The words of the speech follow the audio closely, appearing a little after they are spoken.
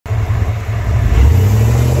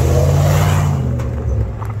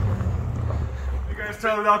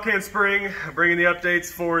So with Alcan Spring, bringing the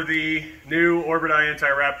updates for the new Orbit-I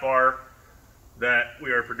anti-wrap bar that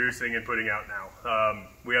we are producing and putting out now.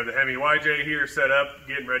 We have the Hemi YJ here set up,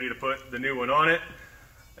 getting ready to put the new one on it.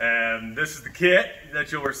 And this is the kit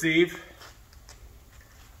that you'll receive.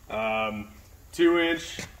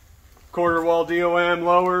 2-inch quarter wall DOM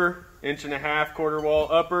lower, 1.5-inch quarter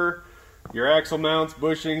wall upper, your axle mounts,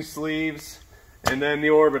 bushings, sleeves, and then the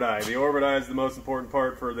Orbit-I. The Orbit-I is the most important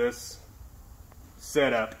part for this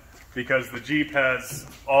setup because the Jeep has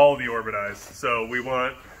all the Orbit-I's. So we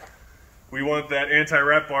want that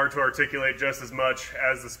anti-wrap bar to articulate just as much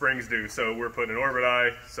as the springs do. So we're putting an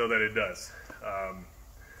Orbit-I so that it does.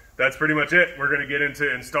 That's pretty much it. We're going to get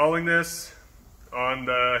into installing this on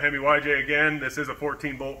the Hemi YJ again. This is a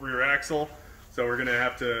 14-bolt rear axle, so we're going to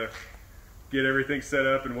have to get everything set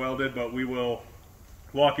up and welded, but we will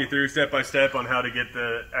walk you through step by step on how to get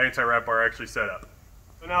the anti-wrap bar actually set up.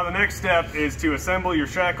 So now the next step is to assemble your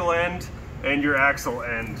shackle end and your axle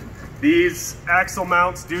end. These axle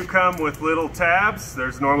mounts do come with little tabs.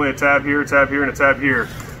 There's normally a tab here, and a tab here.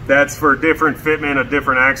 That's for different fitment of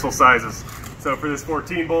different axle sizes. So for this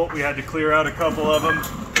 14-bolt, we had to clear out a couple of them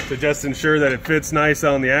to just ensure that it fits nice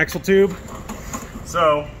on the axle tube.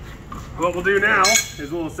 So what we'll do now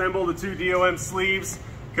is we'll assemble the 2 DOM sleeves,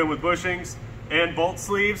 come with bushings and bolt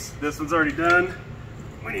sleeves. This one's already done.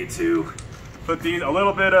 We need to put these, a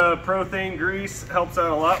little bit of Prothane grease helps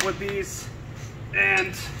out a lot with these,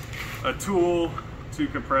 and a tool to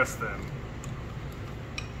compress them,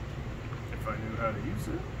 if I knew how to use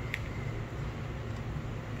it.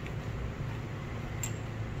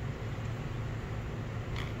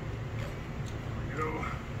 There we go.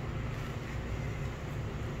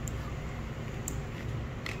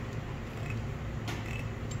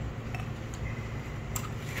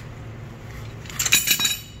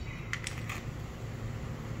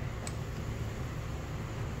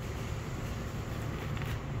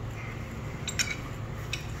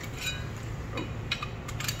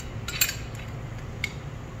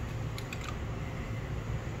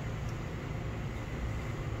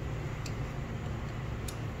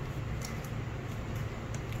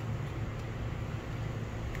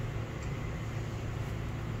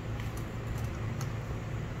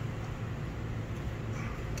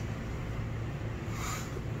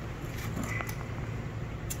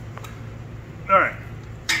 Alright,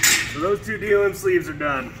 so those 2 DOM sleeves are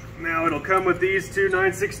done. Now it'll come with these 2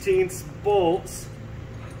 9/16 bolts.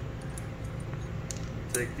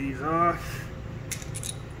 Take these off.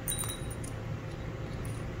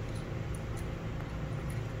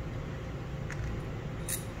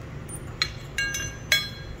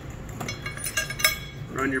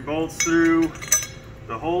 Run your bolts through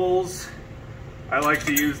the holes. I like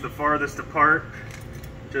to use the farthest apart,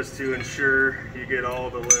 just to ensure you get all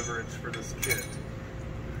the leverage for this kit.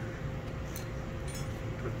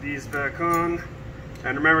 Put these back on.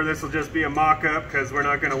 And remember, this will just be a mock-up because we're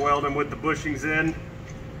not going to weld them with the bushings in.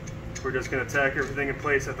 We're just going to tack everything in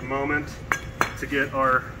place at the moment to get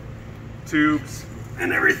our tubes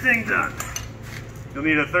and everything done. You'll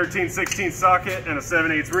need a 13/16 socket and a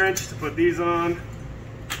 7/8 wrench to put these on.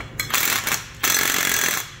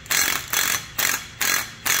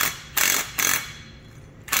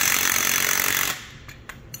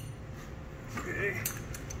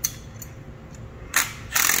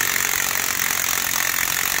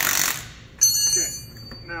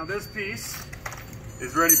 Now this piece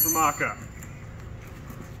is ready for mock-up.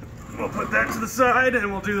 We'll put that to the side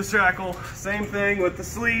and we'll do the shackle. Same thing with the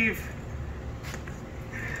sleeve.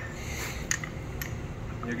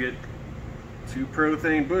 You get 2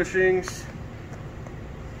 Prothane bushings.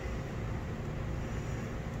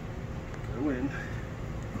 Go in.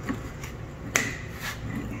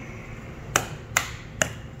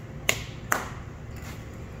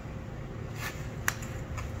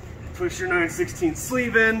 Push your 9/16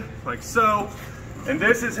 sleeve in, like so. And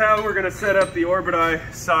this is how we're gonna set up the Orbit-I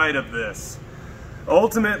side of this.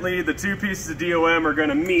 Ultimately, the 2 pieces of DOM are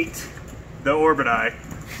gonna meet the Orbit-I.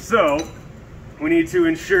 So, we need to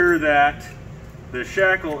ensure that the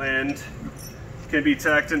shackle end can be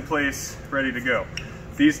tacked in place, ready to go.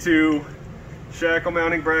 These 2 shackle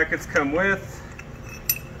mounting brackets come with.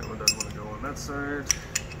 That one doesn't wanna go on that side.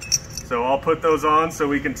 So I'll put those on so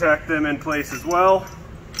we can tack them in place as well.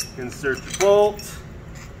 Insert your bolt,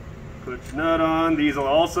 put your nut on. These will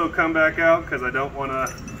also come back out because I don't want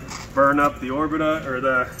to burn up the Orbit-I or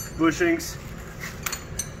the bushings.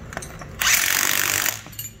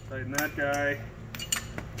 Tighten that guy,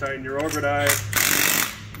 tighten your Orbit-I,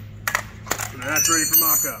 and that's ready for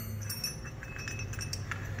mock-up.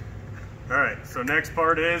 All right, so next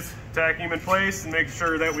part is tacking them in place and making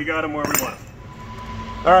sure that we got them where we want them.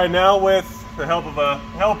 All right, now with the help of a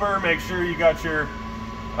helper, make sure you got your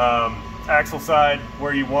axle side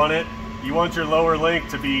where you want it. You want your lower link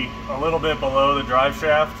to be a little bit below the drive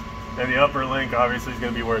shaft, and the upper link obviously is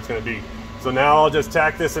going to be where it's going to be. So now I'll just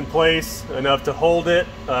tack this in place enough to hold it,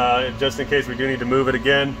 just in case we do need to move it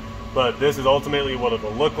again. But this is ultimately what it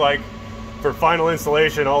will look like. For final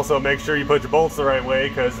installation, also make sure you put your bolts the right way,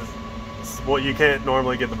 because it's what you can't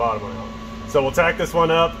normally get the bottom one out. So we'll tack this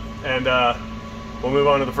one up, and we'll move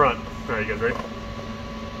on to the front. All right, you guys ready?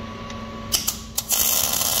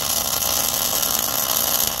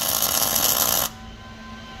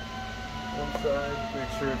 One side, make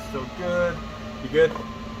sure it's still good. You good?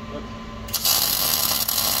 Yep.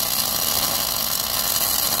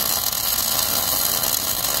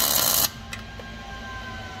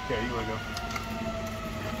 Okay, you wanna go.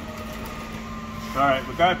 All right,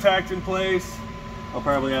 with that tacked in place, I'll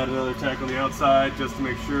probably add another tack on the outside just to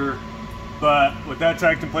make sure. But with that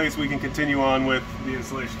tacked in place, we can continue on with the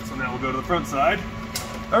installation. So now we'll go to the front side.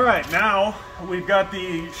 All right, now we've got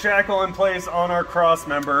the shackle in place on our cross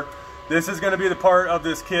member. This is gonna be the part of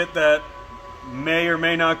this kit that may or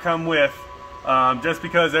may not come with, just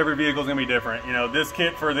because every vehicle is gonna be different. You know, this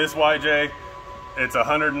kit for this YJ, it's a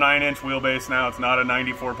 109-inch wheelbase now. It's not a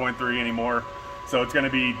 94.3 anymore. So it's gonna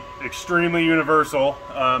be extremely universal.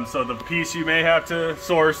 So the piece you may have to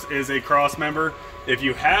source is a cross member. If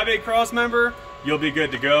you have a cross member, you'll be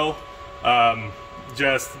good to go.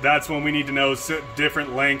 Just that's when we need to know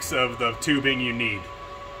different lengths of the tubing you need.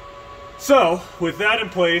 So with that in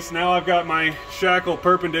place, now I've got my shackle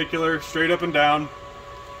perpendicular straight up and down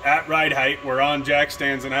at ride height. We're on jack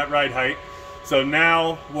stands and at ride height. So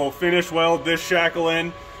now we'll finish weld this shackle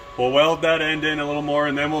in. We'll weld that end in a little more,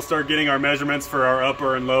 and then we'll start getting our measurements for our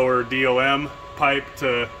upper and lower DOM pipe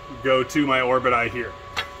to go to my orbit eye here.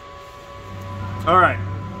 All right,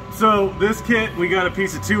 so this kit, we got a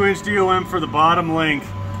piece of 2-inch DOM for the bottom link.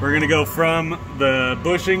 We're gonna go from the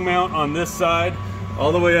bushing mount on this side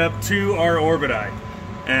all the way up to our orbit eye.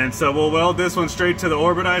 And so we'll weld this one straight to the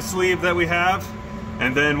orbit eye sleeve that we have.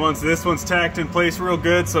 And then once this one's tacked in place real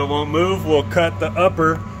good so it won't move, we'll cut the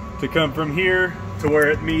upper to come from here to where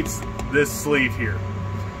it meets this sleeve here.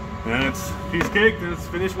 And it's piece of cake, then it's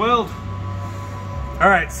finished weld. All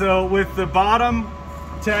right, so with the bottom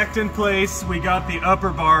tacked in place, we got the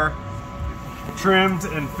upper bar trimmed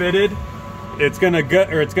and fitted. It's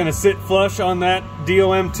gonna sit flush on that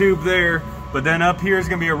DOM tube there, but then up here is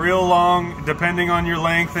gonna be a real long, depending on your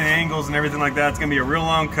length and angles and everything like that, it's gonna be a real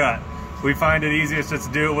long cut. We find it easiest just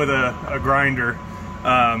to do it with a grinder.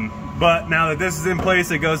 But now that this is in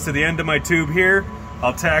place, it goes to the end of my tube here.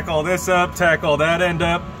 I'll tack all this up, tack all that end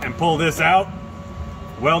up, and pull this out.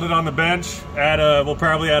 Weld it on the bench. We'll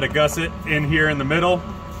probably add a gusset in here in the middle,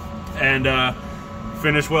 and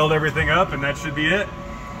finish weld everything up, and that should be it.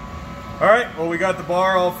 All right, well, we got the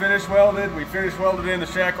bar all finish welded. We finish welded in the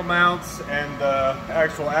shackle mounts and the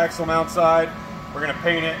actual axle mount side. We're gonna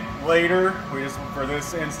paint it later. For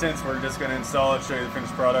this instance, we're just gonna install it, show you the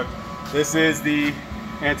finished product. This is the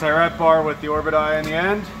anti-wrap bar with the orbit eye in the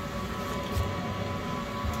end.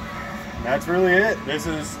 And that's really it. This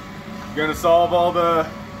is gonna solve all the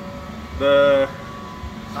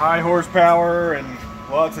high horsepower and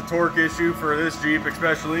lots of torque issue for this Jeep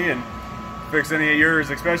especially, and fix any of yours,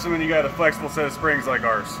 especially when you got a flexible set of springs like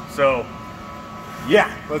ours. So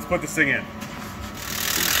yeah, let's put this thing in.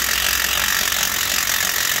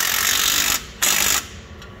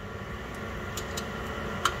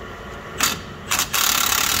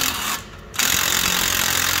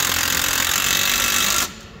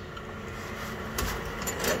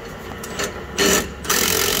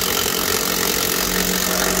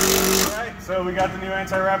 So we got the new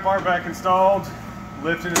anti-wrap bar back installed,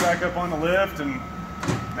 lifted it back up on the lift, and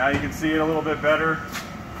now you can see it a little bit better.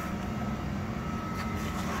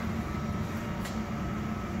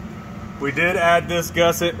 We did add this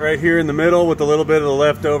gusset right here in the middle with a little bit of the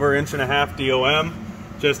leftover 1.5 DOM,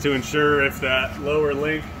 just to ensure if that lower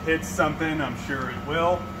link hits something, I'm sure it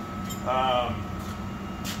will.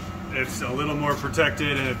 It's a little more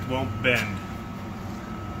protected and it won't bend.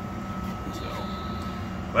 So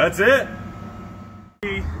that's it.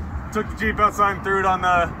 We took the Jeep outside and threw it on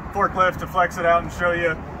the forklift to flex it out and show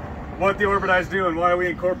you what the orbit eyes do and why we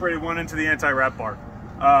incorporated one into the anti-wrap bar.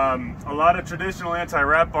 A lot of traditional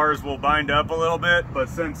anti-wrap bars will bind up a little bit, but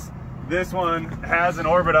since this one has an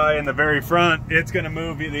orbit eye in the very front, it's going to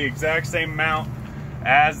move the exact same amount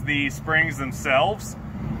as the springs themselves.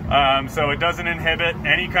 So it doesn't inhibit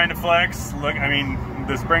any kind of flex. Look, I mean,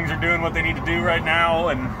 the springs are doing what they need to do right now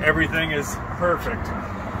and everything is perfect.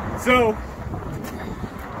 So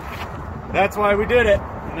that's why we did it,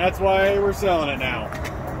 and that's why we're selling it now.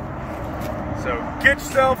 So get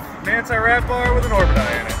yourself an anti-rat bar with an orbit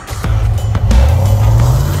eye in it.